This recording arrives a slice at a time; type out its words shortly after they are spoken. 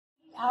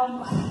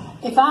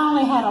if I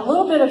only had a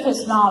little bit of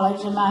his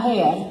knowledge in my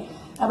head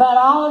about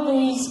all of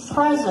these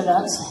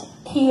presidents,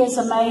 he is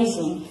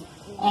amazing.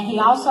 And he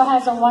also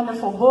has a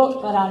wonderful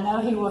book that I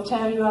know he will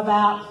tell you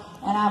about.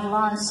 And I've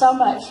learned so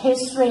much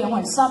history. And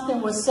when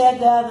something was said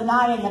the other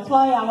night in the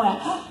play, I went,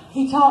 oh,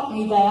 he taught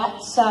me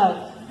that.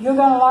 So you're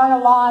going to learn a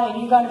lot,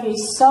 and you're going to be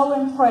so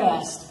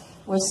impressed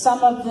with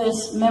some of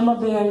this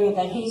memorabilia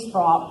that he's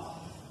brought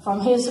from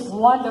his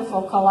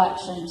wonderful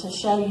collection to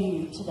show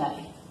you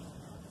today.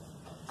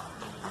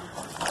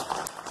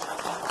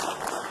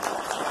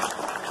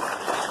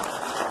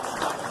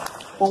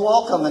 Well,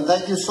 welcome, and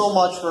thank you so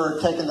much for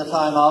taking the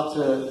time out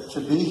to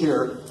be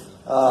here.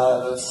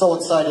 So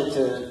excited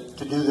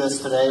to do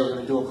this today. We're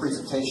going to do a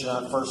presentation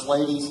on First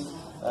Ladies.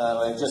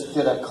 I just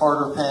did a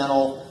Carter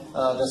panel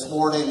this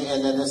morning,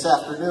 and then this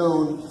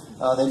afternoon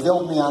they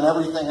billed me on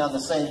everything on the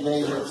same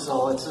day here,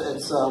 so it's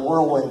a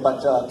whirlwind.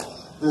 But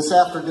this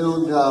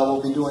afternoon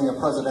we'll be doing a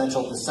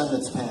presidential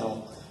descendants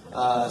panel,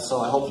 so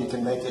I hope you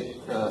can make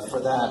it for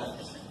that.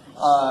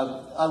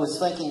 I was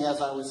thinking as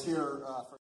I was here.